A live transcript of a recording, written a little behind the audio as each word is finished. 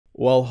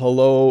Well,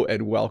 hello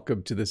and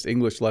welcome to this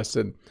English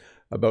lesson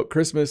about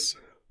Christmas.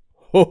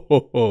 Ho,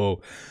 ho,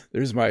 ho.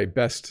 There's my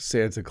best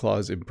Santa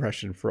Claus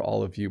impression for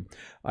all of you.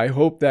 I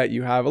hope that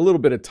you have a little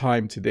bit of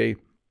time today.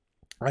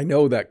 I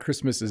know that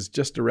Christmas is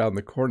just around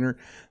the corner,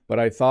 but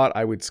I thought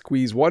I would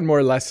squeeze one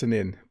more lesson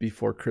in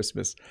before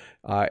Christmas.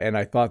 And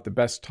I thought the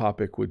best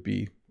topic would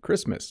be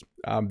Christmas.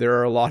 There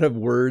are a lot of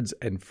words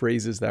and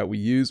phrases that we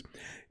use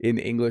in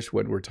English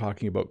when we're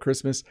talking about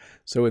Christmas.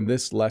 So in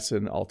this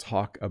lesson, I'll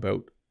talk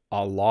about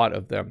a lot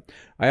of them.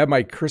 I have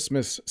my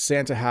Christmas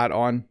Santa hat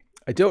on.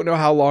 I don't know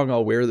how long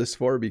I'll wear this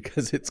for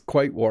because it's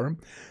quite warm.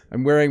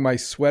 I'm wearing my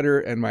sweater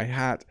and my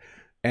hat,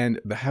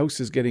 and the house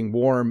is getting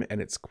warm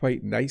and it's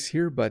quite nice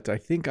here, but I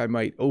think I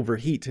might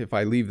overheat if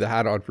I leave the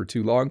hat on for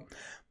too long.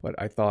 But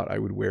I thought I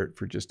would wear it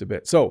for just a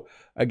bit. So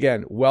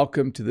again,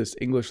 welcome to this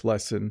English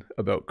lesson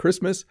about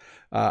Christmas.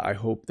 I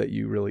hope that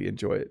you really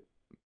enjoy it.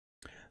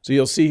 So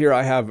you'll see here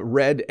I have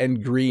red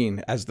and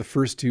green as the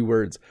first two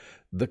words.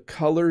 The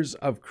colors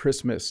of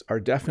Christmas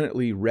are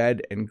definitely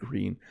red and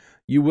green.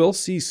 You will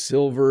see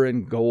silver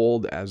and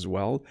gold as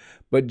well,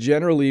 but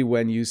generally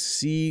when you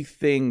see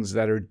things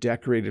that are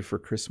decorated for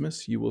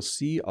Christmas, you will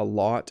see a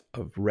lot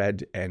of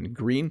red and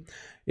green.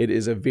 It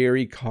is a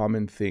very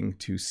common thing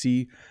to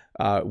see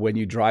when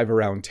you drive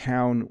around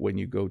town, when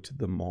you go to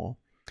the mall.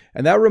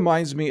 And that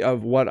reminds me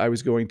of what I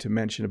was going to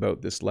mention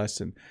about this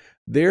lesson.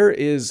 There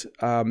is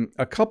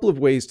a couple of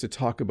ways to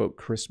talk about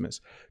Christmas.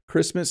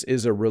 Christmas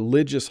is a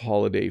religious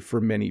holiday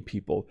for many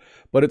people,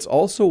 but it's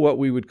also what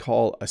we would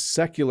call a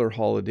secular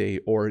holiday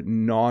or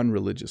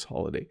non-religious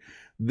holiday.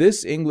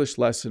 This English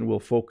lesson will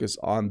focus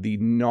on the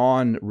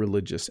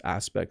non-religious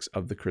aspects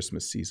of the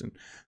Christmas season.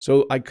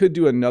 So I could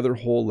do another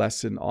whole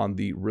lesson on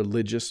the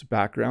religious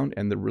background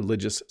and the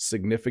religious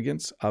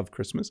significance of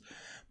Christmas.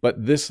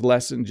 But this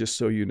lesson, just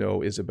so you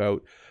know, is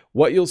about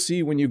what you'll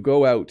see when you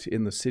go out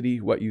in the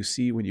city, what you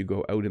see when you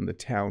go out in the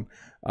town,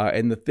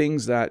 and the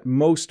things that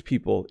most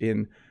people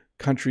in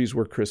countries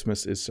where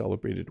Christmas is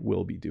celebrated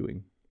will be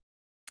doing.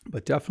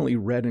 But definitely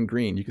red and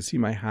green. You can see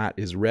my hat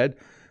is red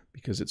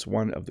because it's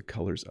one of the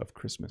colors of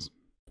Christmas.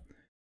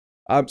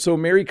 So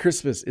Merry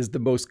Christmas is the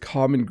most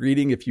common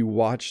greeting. If you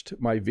watched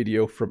my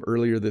video from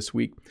earlier this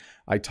week,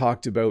 I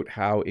talked about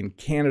how in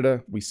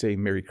Canada we say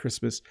Merry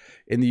Christmas.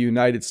 In the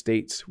United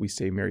States, we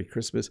say Merry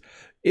Christmas.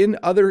 In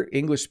other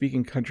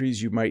English-speaking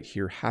countries, you might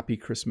hear Happy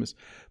Christmas,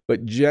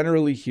 but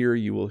generally here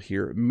you will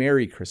hear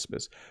Merry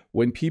Christmas.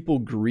 When people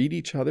greet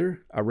each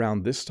other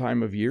around this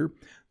time of year,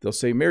 they'll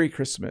say Merry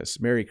Christmas,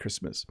 Merry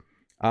Christmas.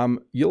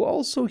 You'll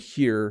also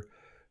hear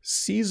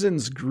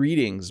season's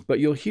greetings, but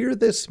you'll hear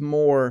this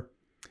more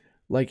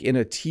like in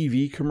a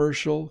TV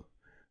commercial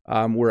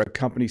where a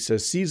company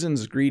says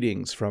season's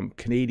greetings from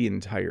Canadian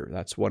Tire.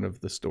 That's one of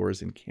the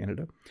stores in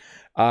Canada.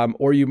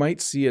 Or you might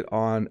see it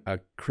on a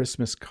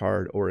Christmas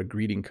card or a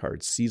greeting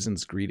card,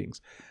 season's greetings.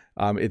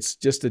 It's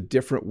just a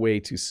different way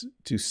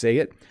to say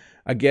it.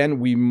 Again,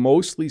 we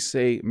mostly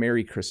say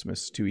Merry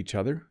Christmas to each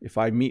other. If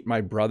I meet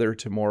my brother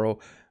tomorrow,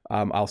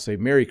 I'll say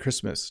Merry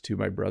Christmas to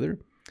my brother.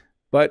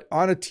 But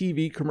on a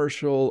TV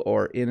commercial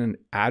or in an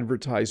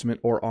advertisement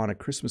or on a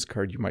Christmas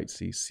card, you might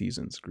see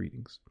season's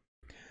greetings.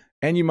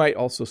 And you might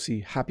also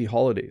see Happy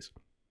Holidays.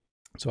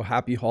 So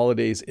Happy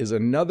Holidays is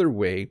another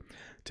way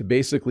to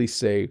basically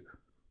say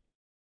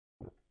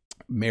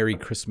Merry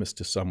Christmas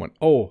to someone.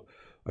 Oh,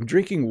 I'm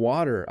drinking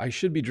water. I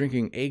should be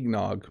drinking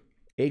eggnog.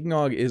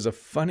 Eggnog is a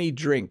funny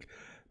drink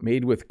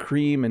made with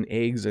cream and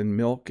eggs and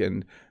milk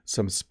and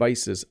some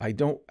spices. I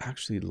don't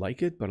actually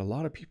like it, but a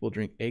lot of people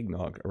drink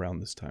eggnog around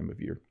this time of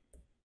year.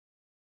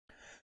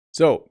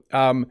 So,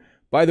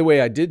 by the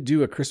way, I did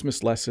do a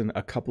Christmas lesson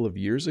a couple of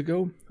years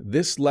ago.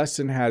 This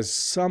lesson has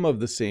some of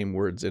the same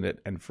words in it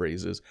and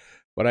phrases,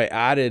 but I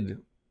added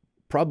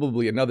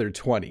probably another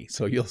 20.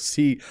 So you'll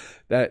see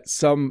that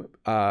some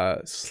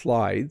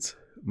slides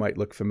might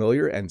look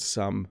familiar and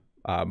some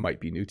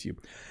might be new to you.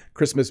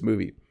 Christmas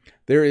movie.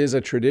 There is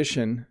a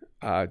tradition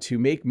to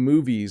make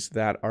movies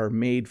that are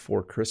made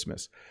for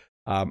Christmas.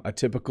 A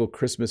typical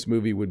Christmas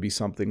movie would be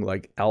something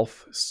like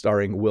Elf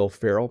starring Will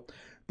Ferrell.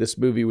 This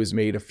movie was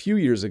made a few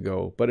years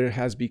ago, but it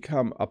has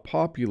become a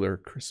popular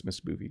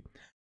Christmas movie.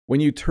 When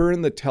you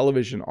turn the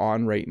television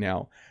on right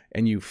now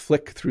and you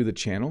flick through the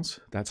channels,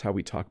 that's how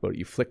we talk about it,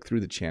 you flick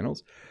through the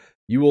channels,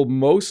 you will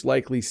most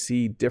likely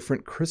see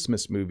different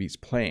Christmas movies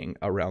playing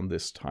around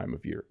this time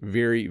of year.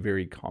 Very,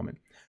 very common.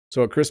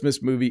 So a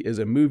Christmas movie is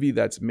a movie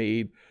that's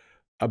made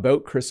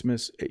about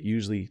Christmas. It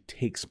usually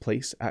takes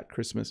place at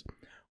Christmas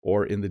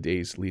or in the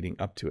days leading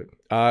up to it.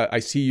 I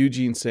see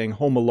Eugene saying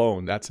Home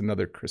Alone. That's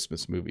another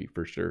Christmas movie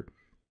for sure.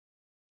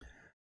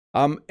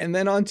 And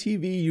then on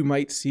TV, you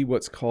might see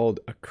what's called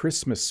a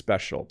Christmas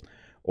special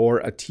or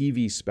a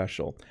TV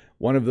special.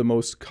 One of the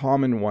most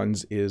common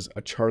ones is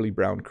A Charlie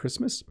Brown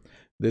Christmas.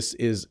 This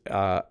is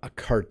a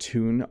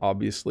cartoon,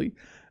 obviously,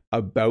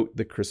 about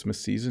the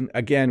Christmas season.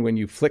 Again, when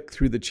you flick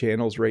through the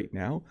channels right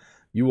now,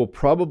 you will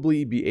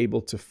probably be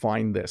able to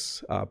find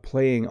this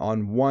playing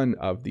on one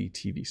of the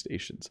TV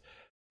stations.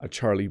 A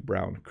Charlie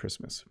Brown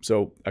Christmas.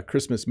 So a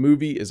Christmas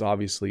movie is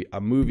obviously a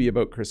movie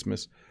about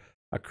Christmas.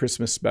 A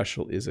Christmas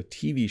special is a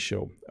TV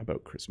show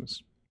about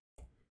Christmas.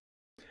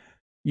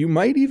 You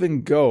might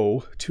even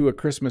go to a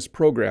Christmas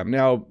program.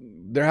 Now,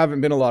 there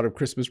haven't been a lot of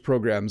Christmas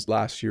programs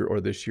last year or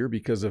this year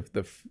because of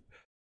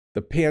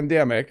the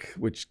pandemic,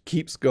 which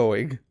keeps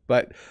going,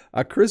 but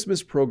a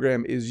Christmas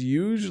program is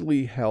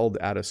usually held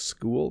at a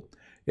school.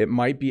 It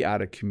might be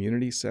at a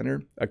community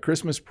center. A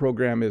Christmas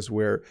program is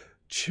where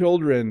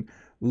children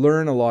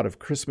learn a lot of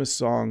Christmas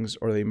songs,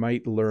 or they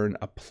might learn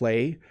a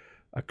play,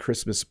 a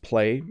Christmas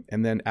play.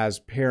 And then as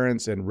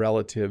parents and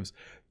relatives,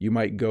 you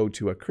might go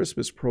to a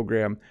Christmas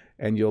program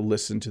and you'll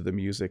listen to the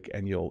music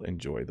and you'll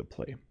enjoy the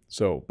play.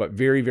 So, but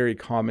very, very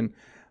common,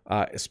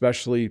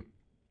 especially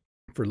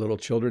for little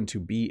children, to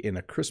be in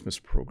a Christmas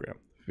program.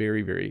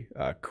 Very, very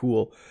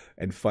cool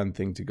and fun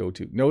thing to go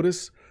to.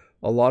 Notice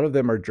a lot of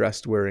them are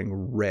dressed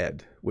wearing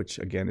red, which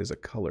again is a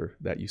color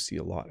that you see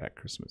a lot at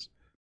Christmas.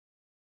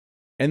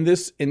 And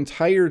this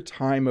entire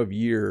time of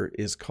year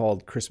is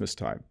called Christmas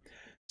time.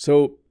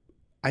 So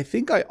I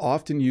think I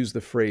often use the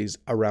phrase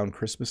around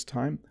Christmas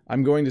time.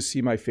 I'm going to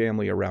see my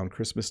family around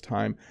Christmas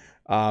time.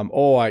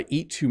 I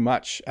eat too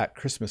much at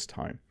Christmas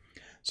time.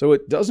 So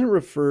it doesn't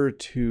refer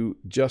to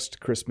just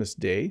Christmas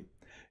Day.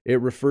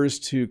 It refers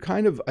to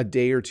kind of a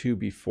day or two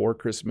before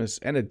Christmas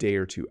and a day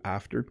or two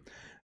after.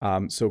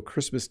 So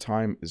Christmas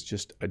time is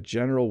just a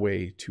general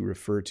way to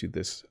refer to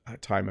this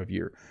time of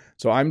year.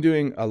 So I'm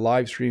doing a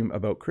live stream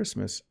about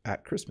Christmas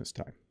at Christmas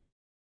time.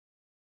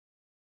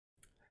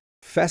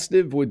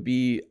 Festive would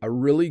be a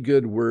really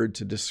good word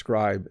to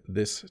describe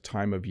this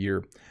time of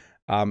year.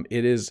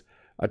 It is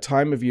a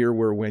time of year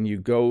where when you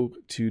go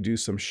to do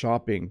some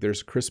shopping,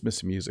 there's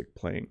Christmas music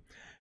playing.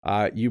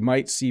 You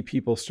might see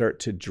people start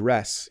to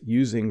dress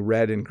using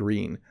red and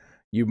green.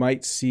 You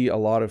might see a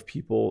lot of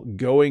people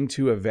going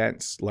to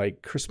events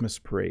like Christmas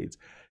parades.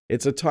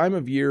 It's a time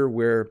of year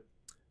where,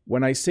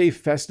 when I say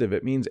festive,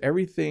 it means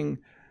everything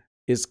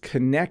is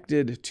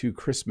connected to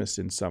Christmas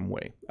in some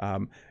way.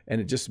 And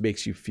it just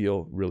makes you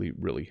feel really,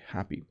 really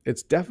happy.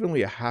 It's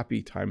definitely a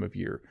happy time of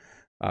year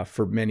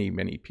for many,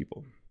 many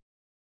people.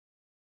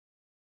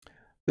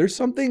 There's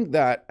something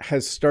that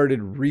has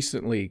started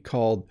recently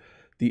called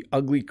the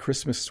ugly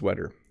Christmas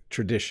sweater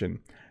tradition.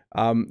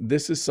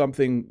 This is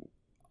something,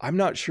 I'm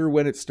not sure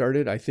when it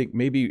started. I think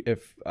maybe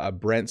if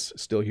Brent's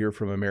still here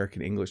from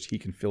American English, he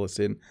can fill us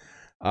in.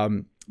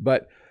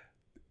 But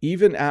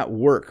even at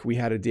work, we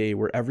had a day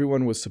where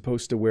everyone was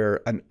supposed to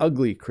wear an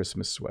ugly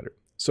Christmas sweater.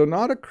 So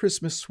not a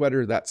Christmas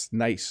sweater that's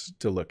nice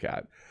to look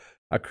at,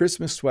 a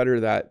Christmas sweater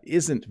that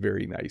isn't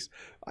very nice.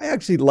 I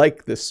actually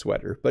like this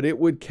sweater, but it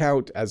would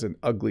count as an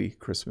ugly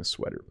Christmas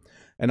sweater.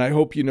 And I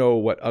hope you know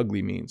what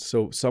ugly means.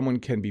 So someone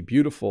can be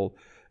beautiful,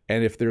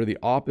 and if they're the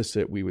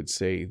opposite, we would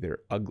say they're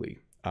ugly.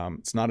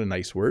 It's not a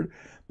nice word,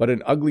 but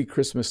an ugly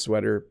Christmas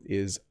sweater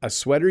is a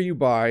sweater you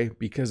buy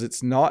because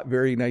it's not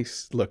very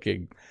nice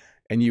looking,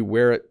 and you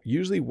wear it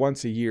usually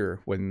once a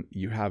year when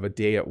you have a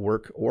day at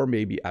work or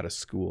maybe at a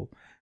school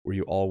where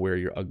you all wear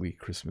your ugly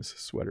Christmas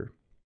sweater.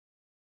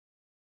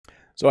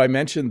 So I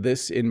mentioned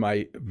this in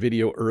my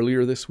video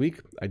earlier this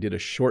week. I did a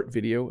short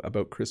video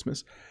about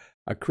Christmas.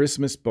 A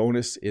Christmas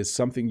bonus is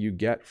something you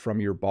get from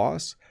your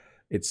boss.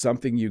 It's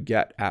something you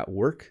get at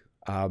work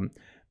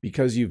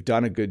because you've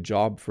done a good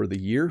job for the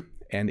year.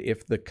 And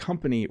if the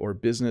company or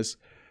business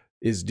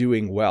is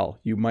doing well,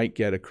 you might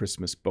get a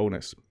Christmas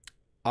bonus.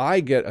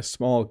 I get a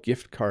small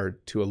gift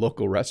card to a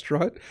local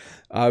restaurant.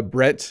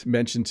 Brent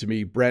mentioned to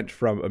me, Brent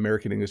from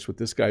American English with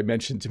this guy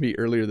mentioned to me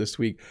earlier this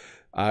week,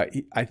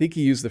 I think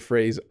he used the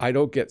phrase, I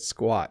don't get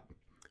squat,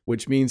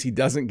 which means he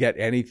doesn't get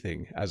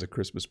anything as a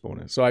Christmas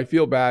bonus. So I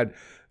feel bad.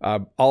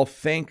 I'll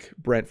thank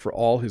Brent for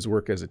all his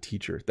work as a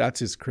teacher. That's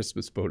his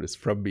Christmas bonus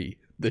from me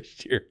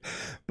this year.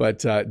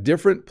 But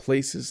different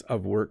places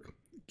of work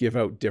give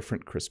out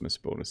different Christmas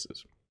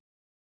bonuses.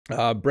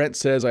 Brent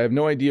says, I have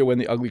no idea when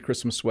the ugly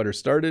Christmas sweater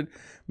started.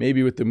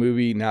 Maybe with the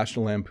movie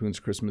National Lampoon's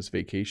Christmas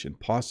Vacation.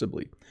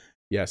 Possibly.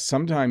 Yes,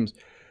 sometimes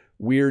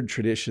weird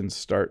traditions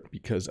start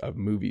because of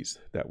movies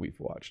that we've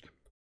watched.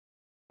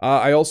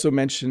 I also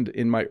mentioned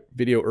in my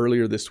video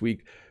earlier this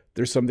week,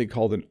 there's something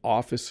called an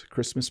office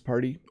Christmas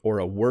party or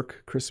a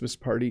work Christmas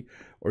party,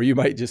 or you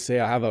might just say,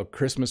 I have a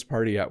Christmas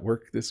party at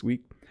work this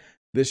week.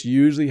 This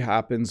usually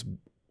happens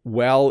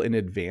well in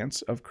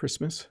advance of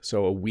Christmas,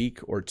 so a week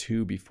or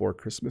two before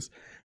Christmas.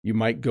 You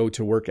might go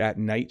to work at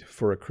night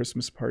for a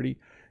Christmas party.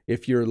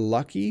 If you're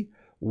lucky,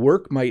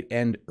 work might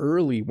end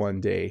early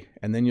one day,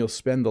 and then you'll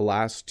spend the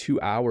last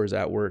 2 hours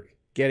at work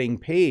getting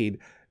paid,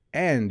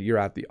 and you're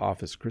at the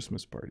office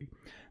Christmas party.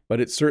 But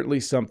it's certainly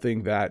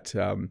something that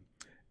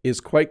is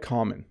quite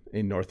common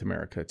in North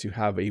America to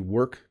have a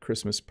work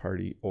Christmas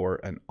party or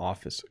an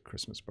office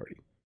Christmas party.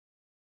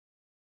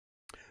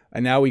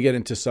 And now we get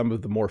into some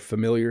of the more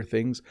familiar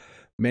things.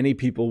 Many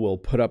people will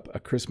put up a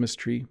Christmas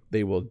tree.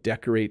 They will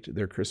decorate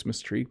their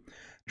Christmas tree.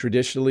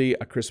 Traditionally,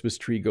 a Christmas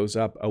tree goes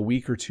up a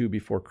week or two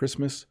before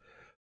Christmas,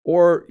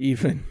 or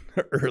even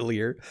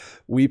earlier.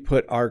 We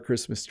put our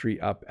Christmas tree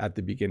up at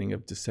the beginning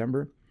of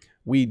December.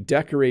 We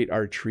decorate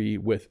our tree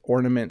with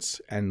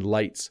ornaments and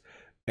lights,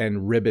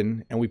 and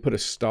ribbon, and we put a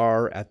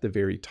star at the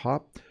very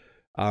top.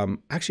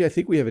 Actually, I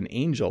think we have an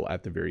angel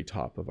at the very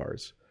top of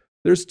ours.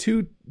 There's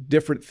two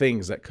different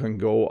things that can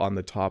go on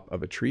the top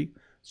of a tree.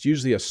 It's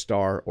usually a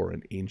star or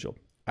an angel.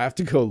 I have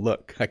to go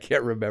look. I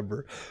can't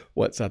remember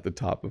what's at the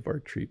top of our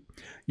tree.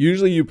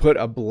 Usually you put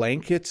a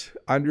blanket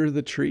under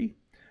the tree,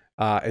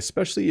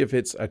 especially if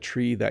it's a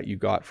tree that you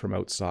got from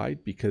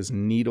outside, because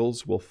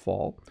needles will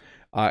fall.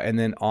 And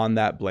then on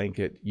that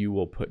blanket, you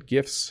will put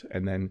gifts.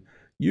 And then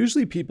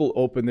usually people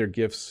open their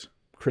gifts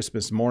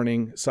Christmas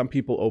morning. Some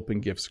people open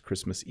gifts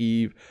Christmas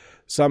Eve.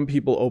 Some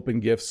people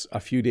open gifts a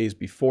few days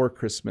before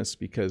Christmas,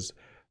 because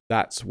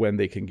that's when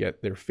they can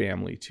get their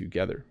family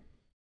together.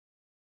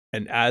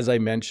 And as I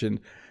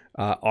mentioned,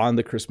 on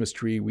the Christmas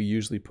tree, we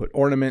usually put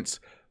ornaments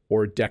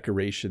or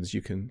decorations.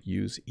 You can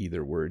use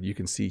either word. You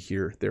can see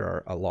here there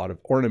are a lot of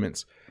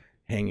ornaments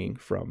hanging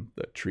from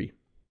the tree.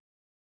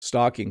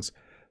 Stockings.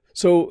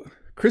 So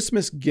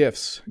Christmas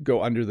gifts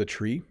go under the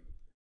tree.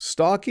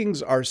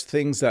 Stockings are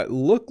things that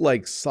look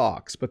like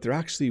socks, but they're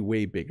actually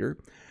way bigger.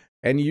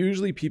 And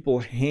usually people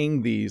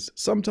hang these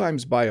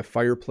sometimes by a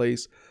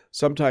fireplace,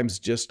 sometimes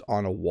just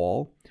on a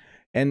wall.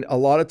 And a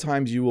lot of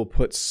times you will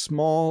put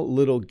small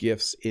little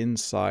gifts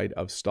inside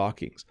of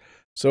stockings.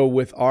 So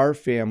with our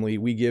family,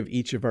 we give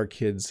each of our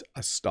kids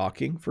a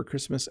stocking for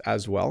Christmas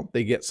as well.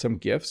 They get some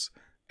gifts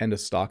and a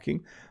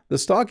stocking. The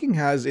stocking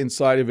has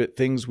inside of it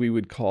things we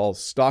would call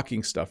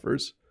stocking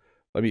stuffers.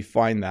 Let me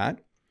find that.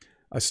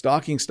 A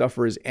stocking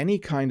stuffer is any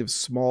kind of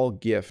small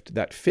gift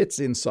that fits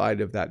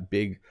inside of that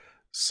big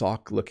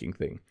sock looking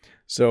thing.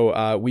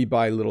 So we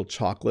buy little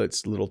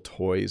chocolates, little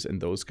toys, and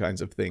those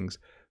kinds of things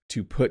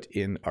to put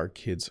in our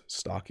kids'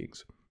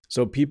 stockings.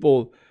 So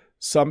people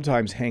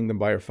sometimes hang them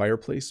by our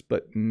fireplace,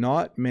 but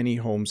not many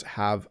homes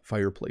have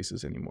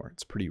fireplaces anymore.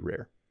 It's pretty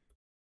rare.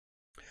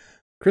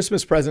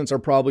 Christmas presents are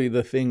probably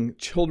the thing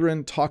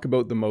children talk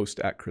about the most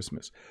at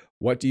Christmas.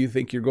 What do you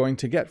think you're going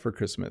to get for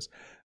Christmas?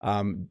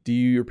 Do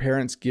your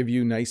parents give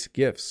you nice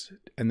gifts?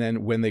 And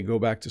then when they go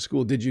back to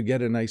school, did you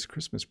get a nice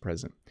Christmas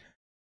present?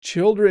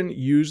 Children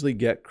usually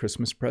get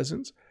Christmas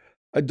presents.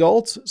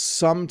 Adults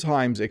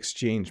sometimes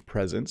exchange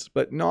presents,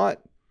 but not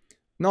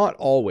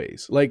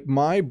always. Like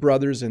my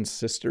brothers and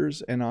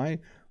sisters and I,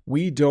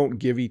 we don't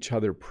give each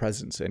other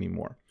presents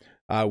anymore.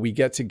 We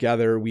get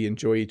together, we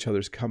enjoy each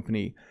other's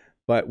company,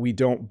 but we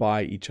don't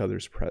buy each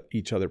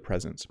other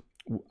presents.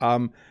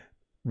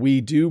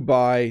 We do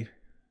buy,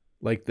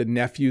 like the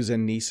nephews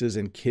and nieces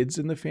and kids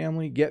in the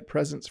family get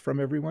presents from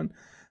everyone,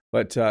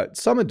 but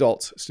some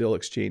adults still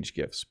exchange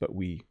gifts, but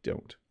we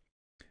don't.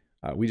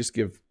 We just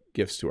give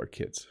gifts to our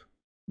kids.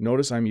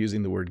 Notice I'm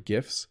using the word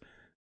gifts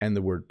and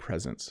the word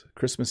presents.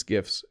 Christmas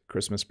gifts,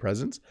 Christmas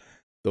presents,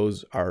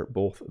 those are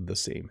both the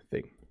same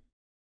thing.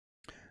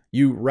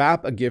 You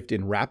wrap a gift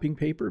in wrapping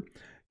paper.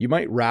 You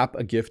might wrap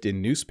a gift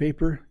in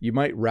newspaper. You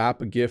might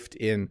wrap a gift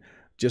in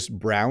just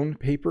brown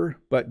paper,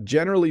 but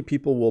generally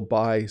people will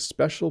buy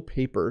special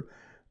paper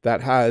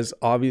that has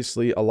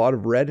obviously a lot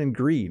of red and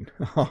green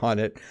on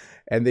it,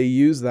 and they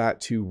use that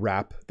to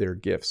wrap their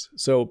gifts.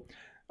 So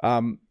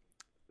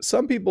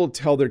some people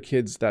tell their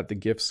kids that the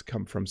gifts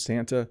come from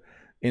Santa.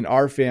 In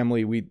our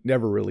family, we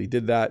never really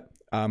did that,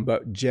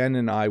 but Jen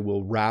and I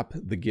will wrap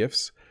the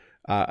gifts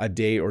a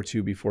day or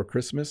two before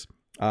Christmas.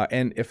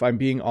 And if I'm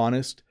being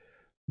honest,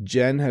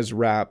 Jen has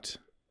wrapped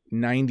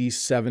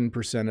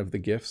 97% of the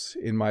gifts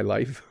in my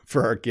life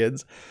for our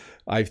kids.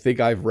 I think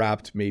I've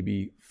wrapped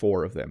maybe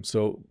 4 of them.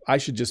 So I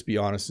should just be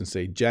honest and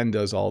say Jen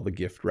does all the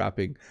gift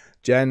wrapping.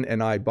 Jen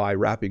and I buy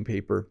wrapping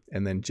paper,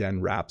 and then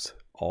Jen wraps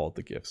all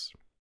the gifts.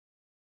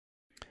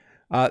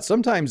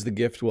 Sometimes the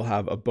gift will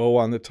have a bow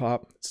on the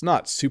top. It's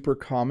not super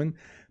common,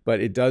 but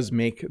it does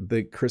make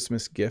the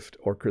Christmas gift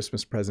or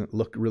Christmas present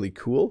look really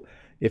cool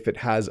if it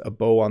has a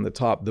bow on the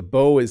top. The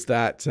bow is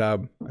that,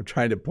 I'm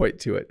trying to point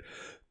to it.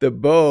 The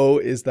bow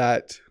is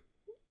that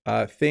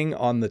thing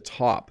on the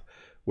top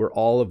where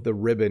all of the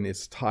ribbon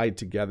is tied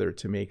together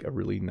to make a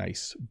really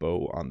nice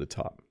bow on the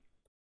top.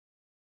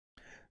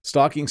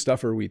 Stocking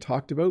stuffer we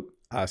talked about.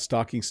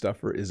 Stocking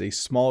stuffer is a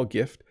small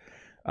gift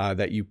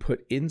that you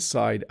put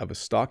inside of a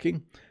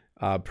stocking.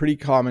 Pretty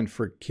common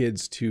for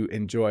kids to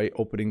enjoy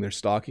opening their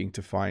stocking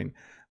to find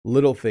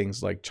little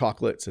things like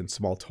chocolates and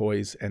small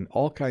toys and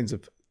all kinds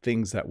of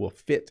things that will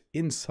fit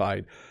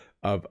inside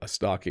of a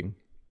stocking.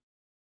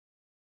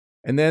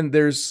 And then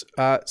there's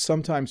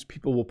sometimes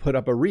people will put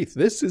up a wreath.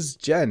 This is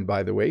Jen,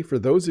 by the way. For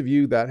those of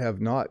you that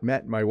have not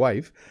met my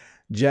wife,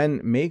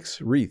 Jen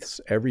makes wreaths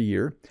every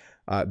year.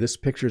 This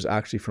picture is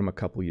actually from a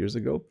couple years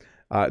ago.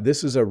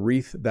 This is a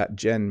wreath that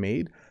Jen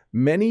made.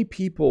 Many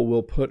people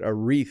will put a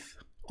wreath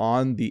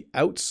on the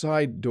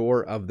outside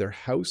door of their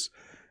house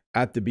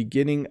at the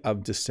beginning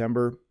of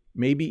December,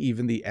 maybe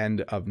even the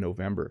end of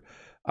November.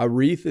 A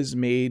wreath is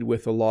made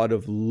with a lot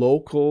of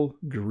local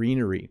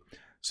greenery.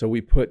 So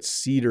we put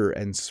cedar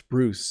and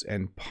spruce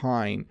and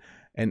pine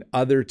and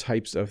other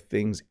types of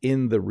things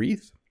in the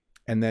wreath,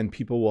 and then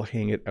people will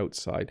hang it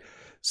outside.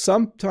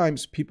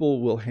 Sometimes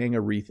people will hang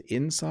a wreath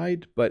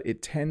inside, but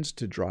it tends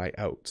to dry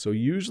out. So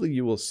usually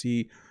you will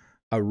see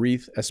a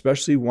wreath,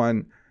 especially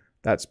one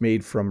that's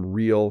made from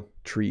real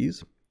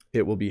trees.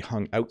 It will be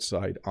hung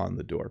outside on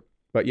the door.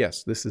 But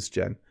yes, this is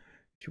Jen,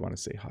 if you want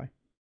to say hi.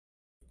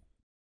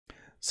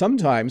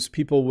 Sometimes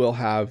people will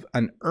have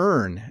an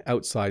urn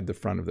outside the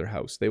front of their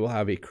house. They will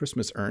have a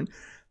Christmas urn.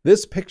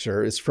 This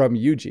picture is from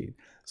Eugene.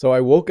 So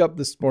I woke up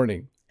this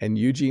morning and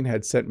Eugene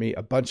had sent me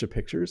a bunch of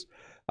pictures.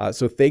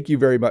 So thank you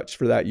very much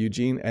for that,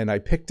 Eugene. And I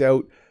picked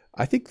out,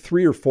 I think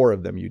 3 or 4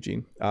 of them,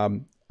 Eugene.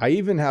 I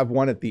even have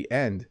one at the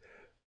end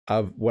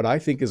of what I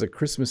think is a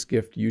Christmas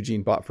gift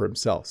Eugene bought for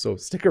himself. So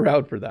stick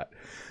around for that.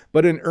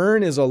 But an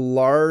urn is a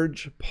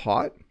large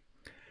pot,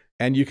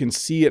 and you can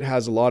see it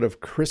has a lot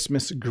of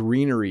Christmas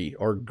greenery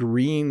or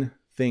green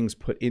things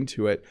put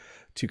into it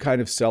to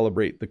kind of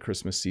celebrate the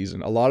Christmas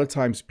season. A lot of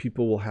times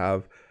people will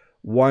have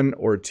 1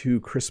 or 2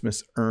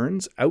 Christmas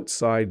urns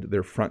outside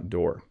their front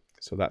door.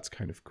 So that's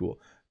kind of cool.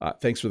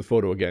 Thanks for the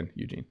photo again,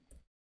 Eugene.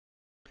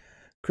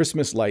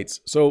 Christmas lights.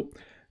 So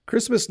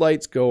Christmas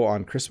lights go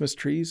on Christmas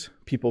trees.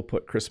 People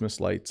put Christmas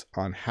lights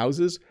on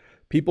houses.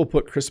 People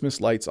put Christmas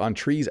lights on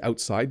trees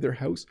outside their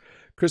house.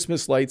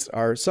 Christmas lights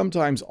are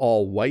sometimes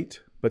all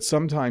white, but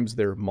sometimes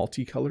they're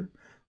multicolor,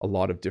 a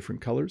lot of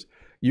different colors.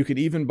 You could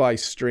even buy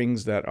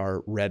strings that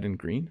are red and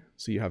green.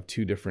 So you have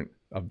 2 different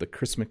of the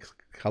Christmas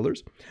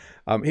colors.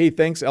 Hey,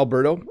 thanks,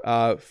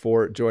 Alberto,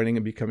 for joining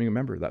and becoming a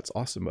member. That's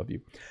awesome of you.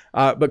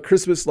 But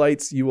Christmas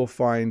lights you will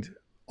find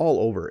all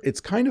over.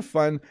 It's kind of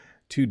fun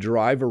to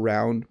drive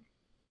around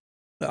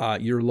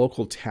your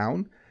local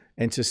town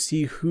and to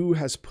see who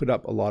has put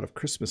up a lot of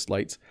Christmas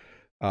lights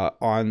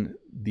on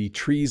the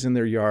trees in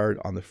their yard,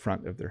 on the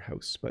front of their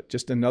house. But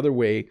just another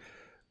way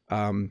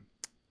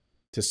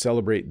to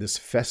celebrate this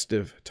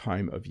festive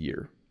time of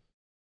year.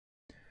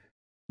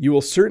 You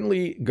will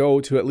certainly go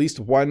to at least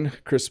 1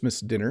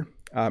 Christmas dinner,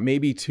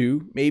 maybe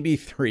 2, maybe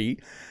 3.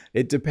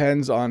 It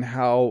depends on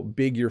how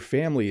big your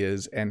family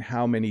is and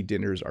how many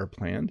dinners are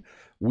planned.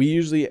 We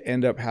usually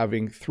end up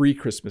having 3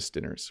 Christmas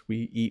dinners.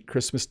 We eat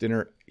Christmas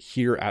dinner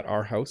here at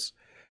our house,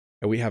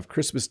 and we have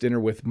Christmas dinner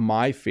with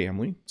my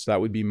family. So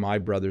that would be my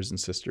brothers and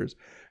sisters.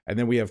 And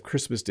then we have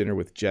Christmas dinner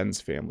with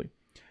Jen's family.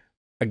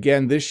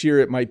 Again, this year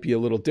it might be a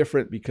little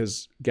different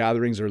because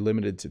gatherings are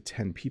limited to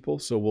 10 people.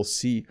 So we'll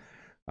see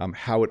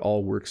how it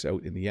all works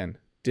out in the end.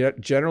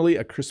 Generally,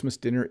 a Christmas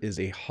dinner is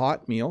a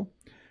hot meal,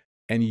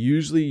 and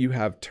usually you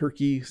have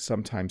turkey,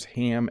 sometimes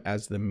ham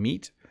as the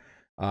meat,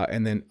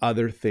 and then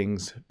other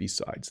things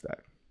besides that.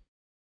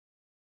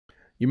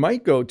 You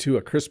might go to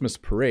a Christmas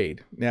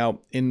parade. Now,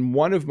 in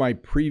one of my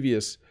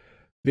previous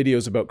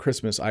videos about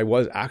Christmas, I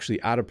was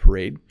actually at a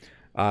parade.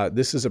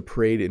 This is a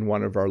parade in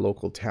one of our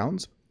local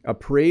towns. A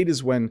parade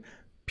is when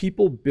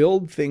people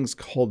build things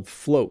called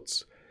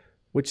floats,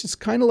 which is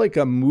kind of like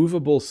a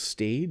movable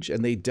stage,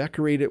 and they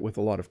decorate it with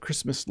a lot of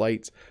Christmas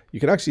lights. You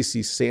can actually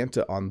see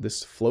Santa on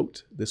this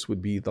float. This would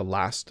be the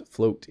last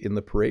float in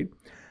the parade.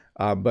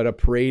 But a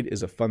parade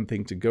is a fun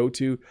thing to go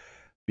to.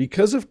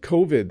 Because of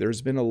COVID,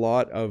 there's been a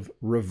lot of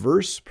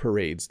reverse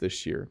parades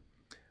this year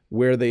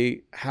where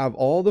they have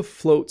all the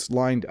floats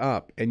lined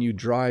up and you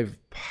drive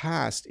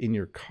past in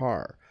your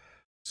car.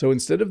 So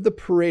instead of the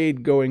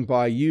parade going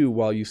by you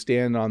while you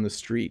stand on the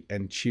street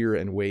and cheer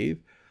and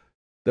wave,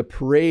 the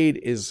parade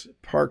is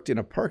parked in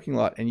a parking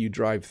lot and you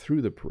drive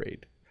through the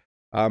parade.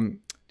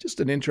 Just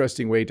an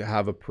interesting way to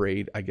have a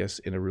parade, I guess,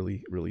 in a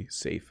really, really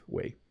safe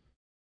way.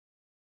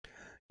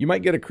 You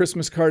might get a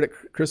Christmas card at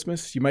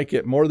Christmas. You might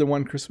get more than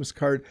 1 Christmas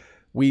card.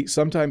 We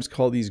sometimes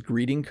call these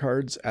greeting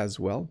cards as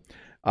well.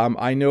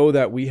 I know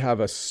that we have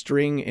a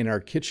string in our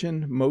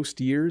kitchen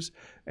most years,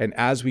 and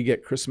as we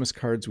get Christmas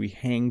cards, we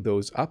hang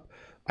those up.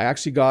 I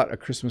actually got a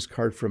Christmas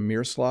card from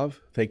Miroslav.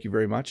 Thank you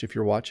very much if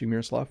you're watching,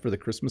 Miroslav, for the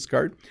Christmas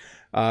card.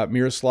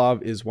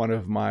 Miroslav is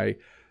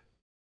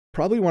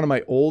probably one of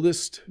my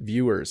oldest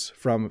viewers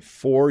from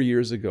 4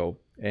 years ago,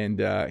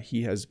 and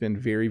he has been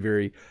very,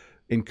 very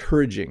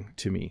encouraging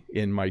to me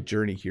in my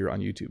journey here on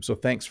YouTube. So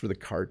thanks for the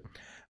card.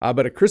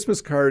 But a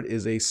Christmas card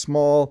is a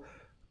small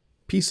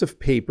piece of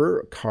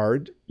paper, a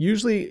card.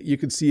 Usually you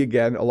can see,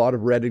 again, a lot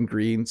of red and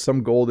green,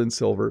 some gold and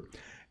silver.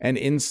 And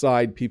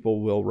inside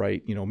people will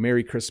write,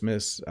 Merry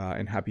Christmas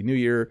and Happy New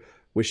Year,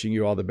 wishing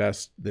you all the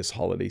best this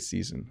holiday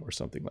season or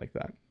something like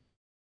that.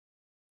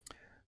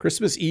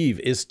 Christmas Eve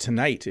is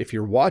tonight. If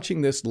you're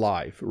watching this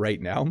live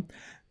right now,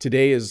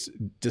 today is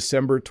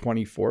December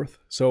 24th.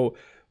 So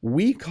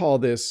we call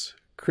this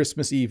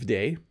Christmas Eve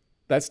Day.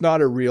 That's not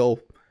a real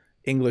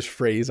English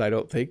phrase, I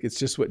don't think. It's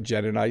just what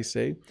Jen and I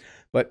say.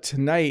 But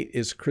tonight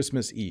is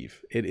Christmas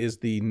Eve. It is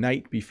the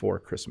night before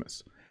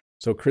Christmas.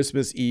 So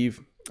Christmas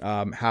Eve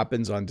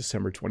happens on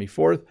December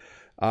 24th.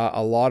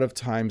 A lot of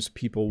times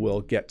people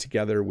will get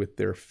together with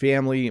their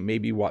family,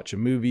 maybe watch a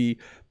movie,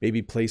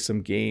 maybe play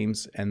some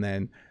games, and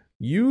then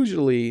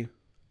usually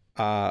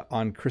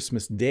on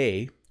Christmas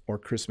Day or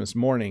Christmas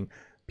morning,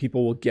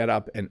 people will get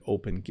up and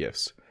open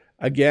gifts.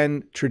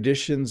 Again,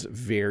 traditions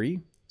vary.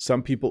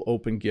 Some people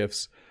open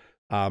gifts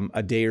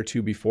a day or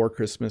 2 before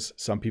Christmas.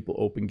 Some people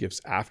open gifts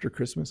after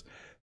Christmas.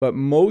 But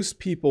most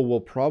people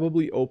will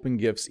probably open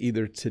gifts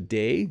either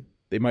today,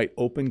 they might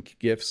open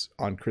gifts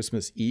on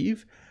Christmas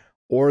Eve,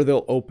 or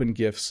they'll open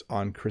gifts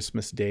on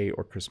Christmas Day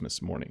or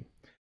Christmas morning.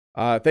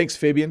 Thanks,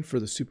 Fabian, for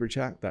the super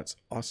chat. That's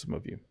awesome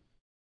of you.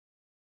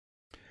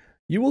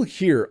 You will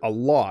hear a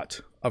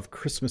lot of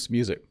Christmas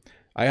music.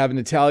 I have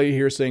Natalia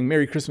here saying,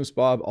 Merry Christmas,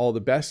 Bob, all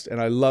the best.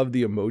 And I love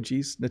the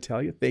emojis,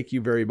 Natalia. Thank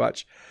you very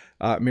much.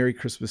 Merry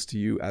Christmas to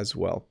you as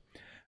well.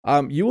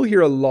 You will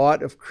hear a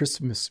lot of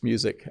Christmas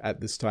music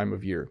at this time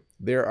of year.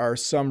 There are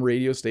some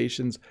radio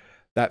stations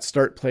that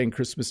start playing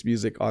Christmas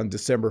music on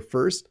December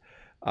 1st.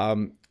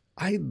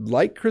 I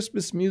like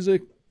Christmas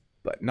music,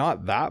 but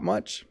not that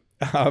much.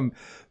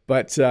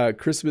 But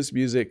Christmas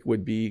music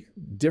would be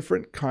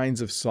different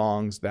kinds of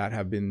songs that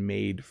have been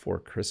made for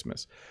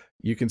Christmas.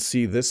 You can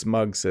see this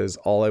mug says,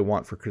 All I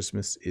Want for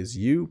Christmas Is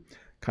You,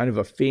 kind of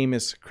a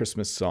famous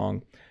Christmas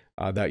song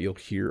that you'll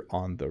hear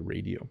on the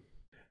radio.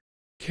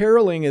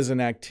 Caroling is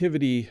an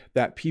activity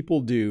that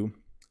people do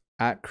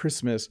at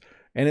Christmas,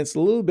 and it's a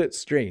little bit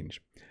strange.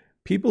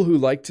 People who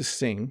like to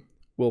sing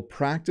will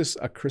practice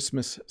a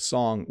Christmas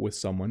song with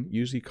someone,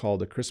 usually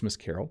called a Christmas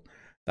carol.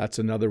 That's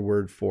another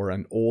word for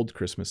an old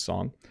Christmas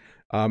song.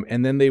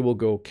 And then they will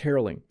go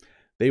caroling.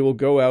 They will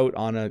go out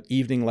on an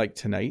evening like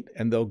tonight,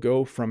 and they'll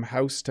go from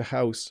house to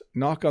house,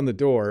 knock on the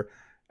door,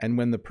 and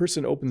when the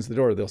person opens the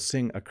door, they'll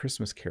sing a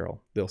Christmas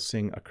carol. They'll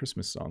sing a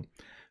Christmas song.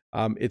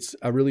 It's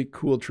a really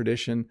cool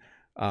tradition.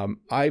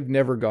 I've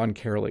never gone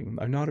caroling.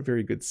 I'm not a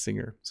very good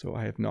singer, so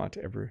I have not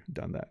ever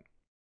done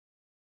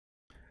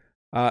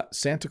that.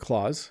 Santa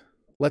Claus.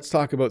 Let's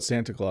talk about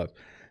Santa Claus.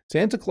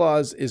 Santa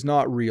Claus is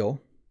not real.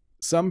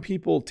 Some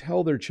people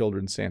tell their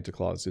children Santa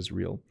Claus is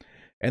real,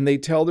 and they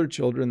tell their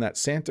children that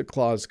Santa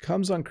Claus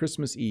comes on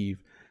Christmas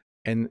Eve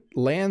and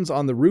lands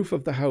on the roof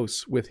of the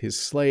house with his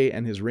sleigh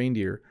and his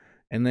reindeer,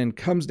 and then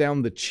comes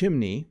down the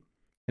chimney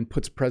and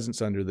puts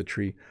presents under the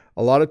tree.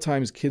 A lot of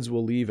times kids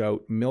will leave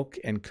out milk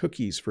and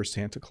cookies for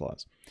Santa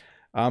Claus.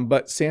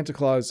 But Santa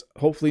Claus,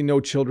 hopefully no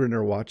children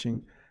are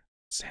watching.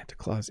 Santa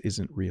Claus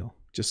isn't real.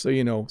 Just so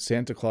you know,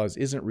 Santa Claus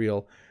isn't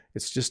real.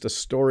 It's just a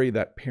story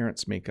that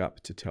parents make up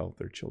to tell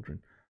their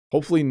children.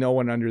 Hopefully no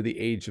one under the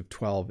age of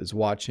 12 is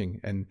watching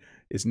and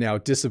is now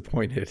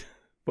disappointed,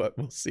 but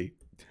we'll see.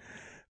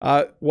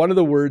 One of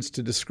the words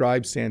to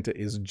describe Santa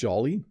is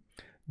jolly.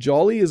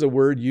 Jolly is a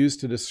word used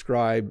to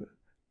describe,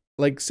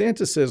 like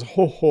Santa says,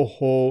 ho, ho,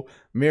 ho,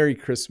 Merry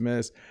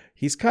Christmas.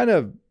 He's kind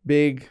of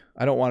big.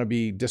 I don't want to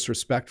be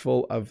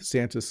disrespectful of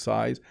Santa's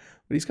size,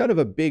 but he's kind of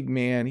a big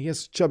man. He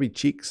has chubby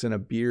cheeks and a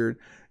beard,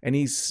 and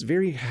he's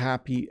very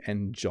happy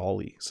and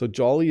jolly. So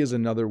jolly is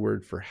another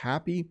word for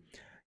happy,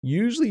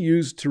 usually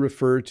used to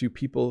refer to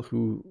people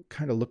who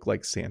kind of look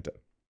like Santa.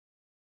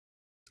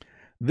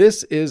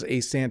 This is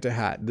a Santa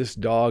hat. This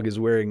dog is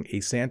wearing a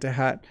Santa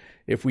hat.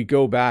 If we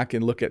go back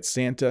and look at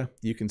Santa,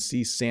 you can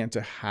see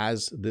Santa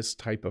has this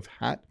type of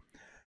hat.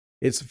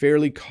 It's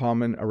fairly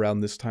common around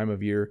this time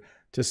of year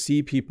to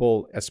see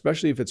people,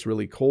 especially if it's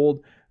really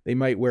cold, they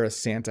might wear a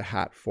Santa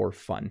hat for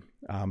fun.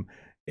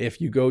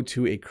 If you go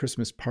to a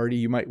Christmas party,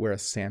 you might wear a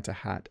Santa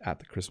hat at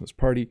the Christmas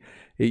party.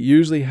 It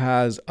usually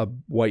has a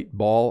white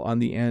ball on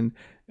the end,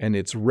 and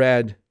it's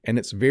red, and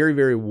it's very,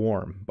 very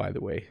warm, by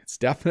the way. It's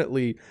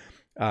definitely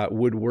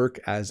would work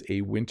as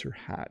a winter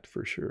hat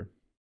for sure.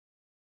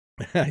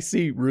 I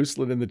see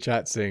Ruslan in the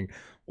chat saying,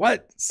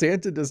 what?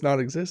 Santa does not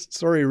exist?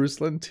 Sorry,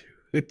 Ruslan,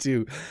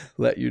 to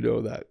let you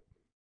know that.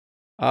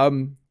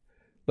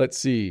 Let's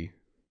see.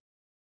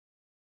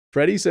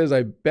 Freddie says,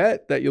 I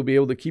bet that you'll be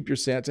able to keep your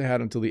Santa hat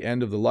until the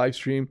end of the live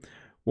stream.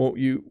 Won't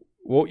you?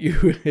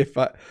 If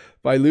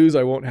I lose,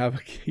 I won't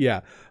have.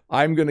 Yeah,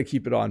 I'm going to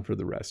keep it on for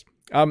the rest.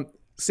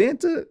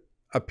 Santa,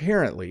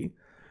 apparently,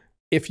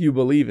 if you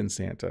believe in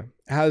Santa,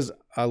 has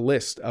a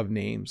list of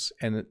names,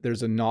 and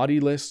there's a naughty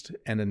list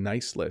and a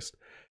nice list.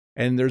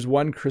 And there's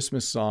one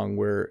Christmas song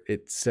where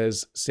it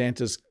says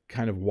Santa's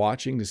kind of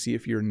watching to see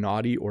if you're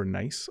naughty or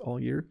nice all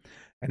year.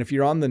 And if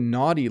you're on the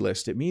naughty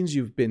list, it means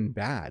you've been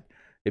bad.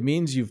 It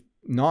means you've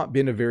not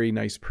been a very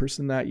nice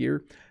person that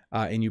year,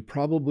 and you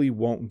probably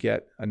won't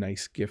get a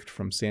nice gift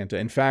from Santa.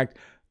 In fact,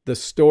 the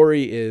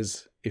story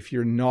is if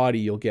you're naughty,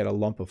 you'll get a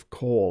lump of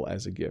coal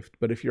as a gift.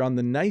 But if you're on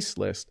the nice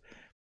list,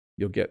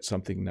 you'll get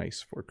something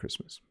nice for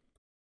Christmas.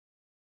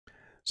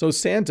 So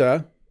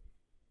Santa,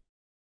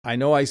 I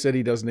know I said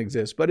he doesn't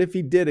exist, but if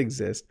he did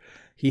exist,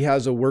 he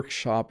has a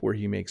workshop where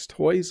he makes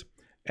toys,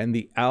 and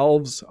the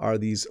elves are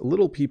these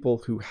little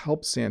people who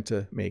help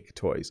Santa make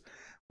toys.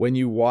 When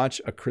you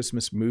watch a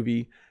Christmas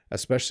movie,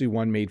 especially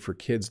one made for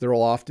kids, there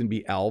will often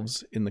be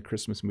elves in the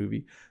Christmas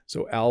movie.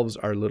 So elves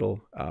are little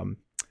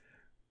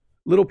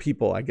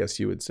people, I guess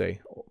you would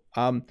say.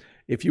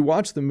 If you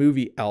watch the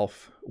movie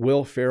Elf,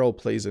 Will Ferrell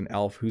plays an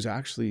elf who's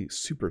actually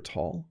super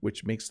tall,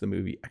 which makes the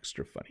movie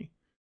extra funny.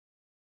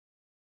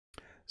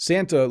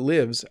 Santa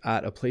lives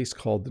at a place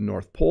called the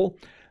North Pole.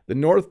 The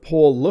North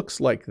Pole looks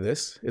like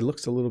this. It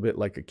looks a little bit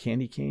like a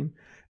candy cane,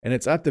 and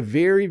it's at the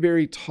very,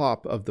 very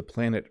top of the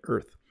planet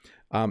Earth.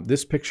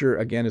 This picture,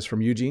 again, is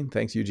from Eugene.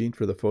 Thanks, Eugene,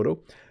 for the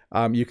photo.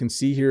 You can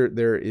see here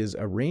there is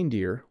a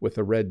reindeer with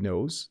a red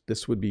nose.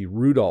 This would be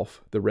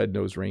Rudolph, the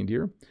red-nosed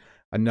reindeer,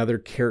 another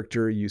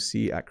character you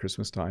see at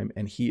Christmas time.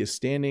 And he is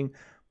standing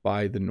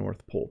by the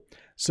North Pole.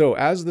 So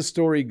as the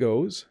story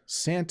goes,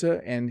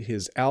 Santa and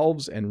his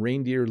elves and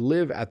reindeer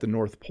live at the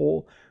North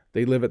Pole.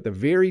 They live at the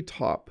very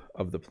top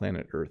of the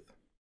planet Earth.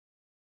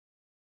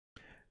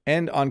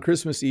 And on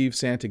Christmas Eve,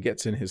 Santa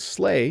gets in his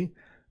sleigh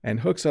and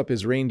hooks up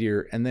his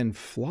reindeer and then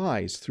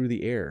flies through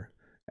the air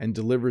and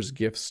delivers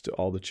gifts to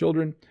all the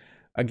children.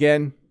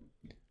 Again,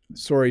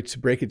 sorry to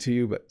break it to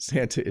you, but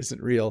Santa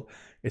isn't real.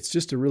 It's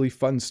just a really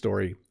fun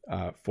story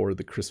for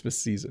the Christmas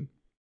season.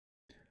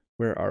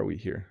 Where are we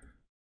here?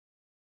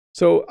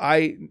 So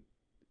I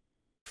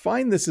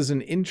find this is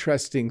an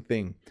interesting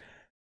thing.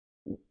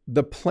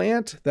 The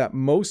plant that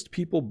most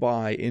people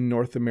buy in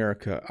North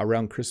America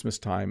around Christmas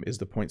time is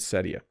the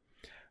poinsettia.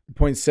 The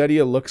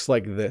poinsettia looks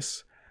like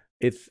this.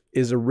 It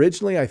is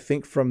originally, I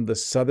think, from the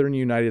southern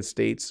United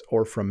States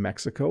or from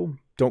Mexico.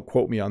 Don't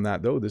quote me on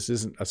that, though. This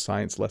isn't a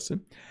science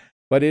lesson.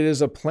 But it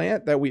is a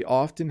plant that we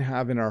often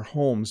have in our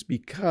homes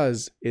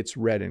because it's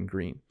red and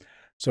green.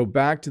 So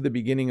back to the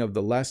beginning of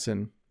the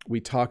lesson, we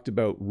talked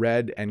about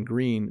red and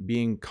green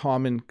being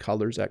common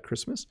colors at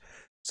Christmas.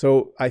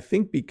 So I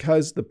think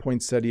because the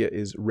poinsettia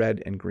is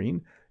red and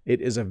green,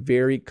 it is a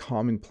very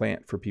common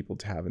plant for people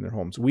to have in their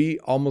homes. We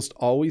almost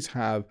always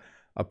have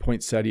a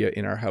poinsettia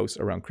in our house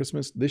around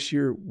Christmas. This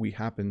year we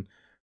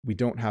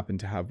don't happen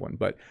to have one,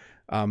 but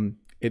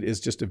it is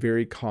just a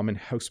very common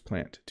house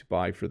plant to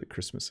buy for the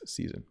Christmas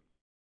season.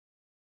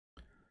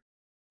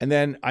 And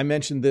then I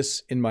mentioned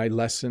this in my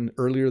lesson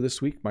earlier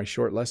this week, my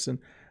short lesson.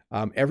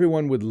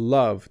 Everyone would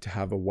love to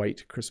have a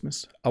white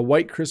Christmas. A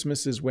white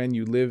Christmas is when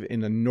you live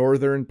in a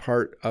northern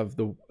part of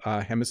the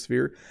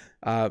hemisphere.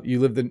 You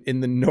live in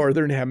the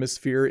northern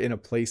hemisphere in a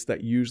place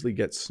that usually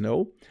gets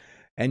snow.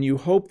 And you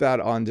hope that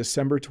on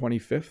December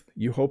 25th,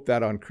 you hope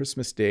that on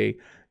Christmas Day,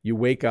 you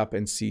wake up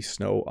and see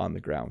snow on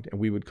the ground.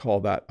 And we would call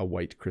that a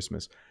white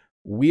Christmas.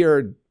 We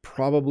are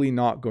probably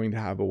not going to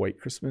have a white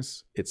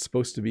Christmas. It's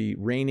supposed to be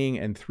raining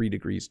and 3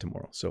 degrees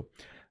tomorrow. So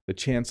the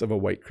chance of a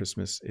white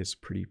Christmas is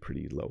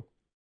pretty low.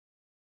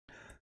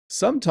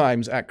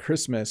 Sometimes at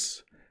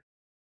Christmas,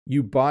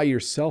 you buy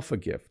yourself a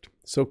gift.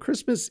 So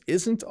Christmas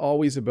isn't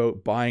always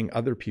about buying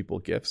other people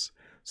gifts.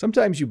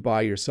 Sometimes you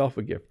buy yourself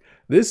a gift.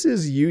 This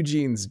is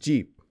Eugene's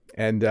Jeep.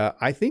 And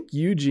I think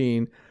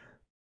Eugene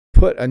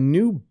put a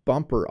new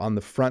bumper on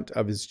the front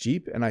of his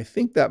Jeep. And I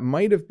think that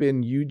might have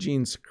been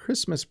Eugene's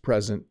Christmas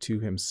present to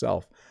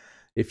himself.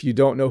 If you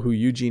don't know who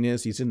Eugene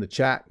is, he's in the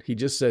chat. He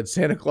just said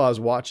Santa Claus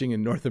watching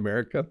in North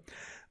America.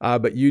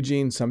 But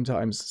Eugene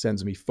sometimes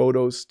sends me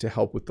photos to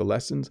help with the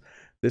lessons.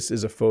 This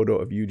is a photo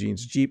of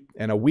Eugene's Jeep.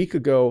 And a week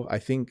ago, I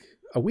think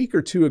a week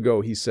or two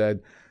ago, he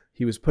said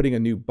he was putting a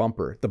new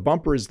bumper. The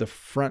bumper is the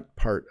front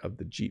part of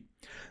the Jeep.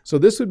 So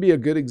this would be a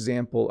good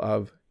example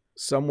of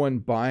someone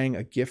buying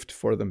a gift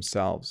for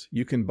themselves.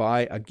 You can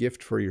buy a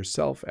gift for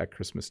yourself at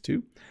Christmas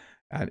too.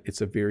 And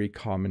it's a very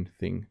common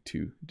thing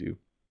to do.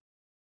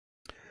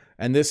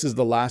 And this is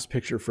the last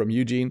picture from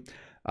Eugene.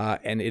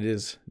 And it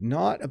is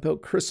not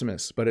about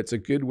Christmas, but it's a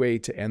good way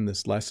to end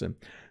this lesson.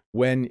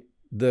 When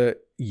the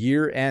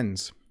year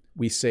ends,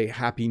 we say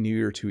Happy New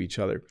Year to each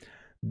other.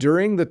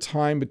 During the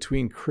time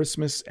between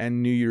Christmas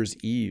and New Year's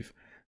Eve,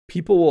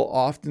 people will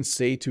often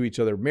say to each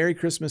other, Merry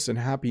Christmas and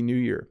Happy New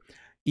Year.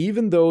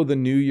 Even though the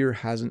new year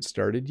hasn't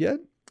started yet,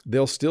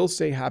 they'll still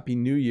say Happy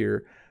New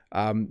Year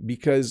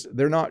because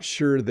they're not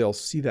sure they'll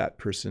see that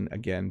person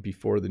again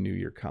before the new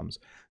year comes.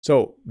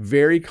 So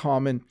very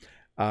common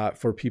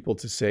for people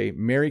to say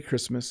Merry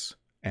Christmas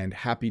and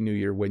Happy New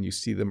Year when you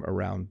see them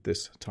around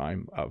this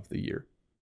time of the year.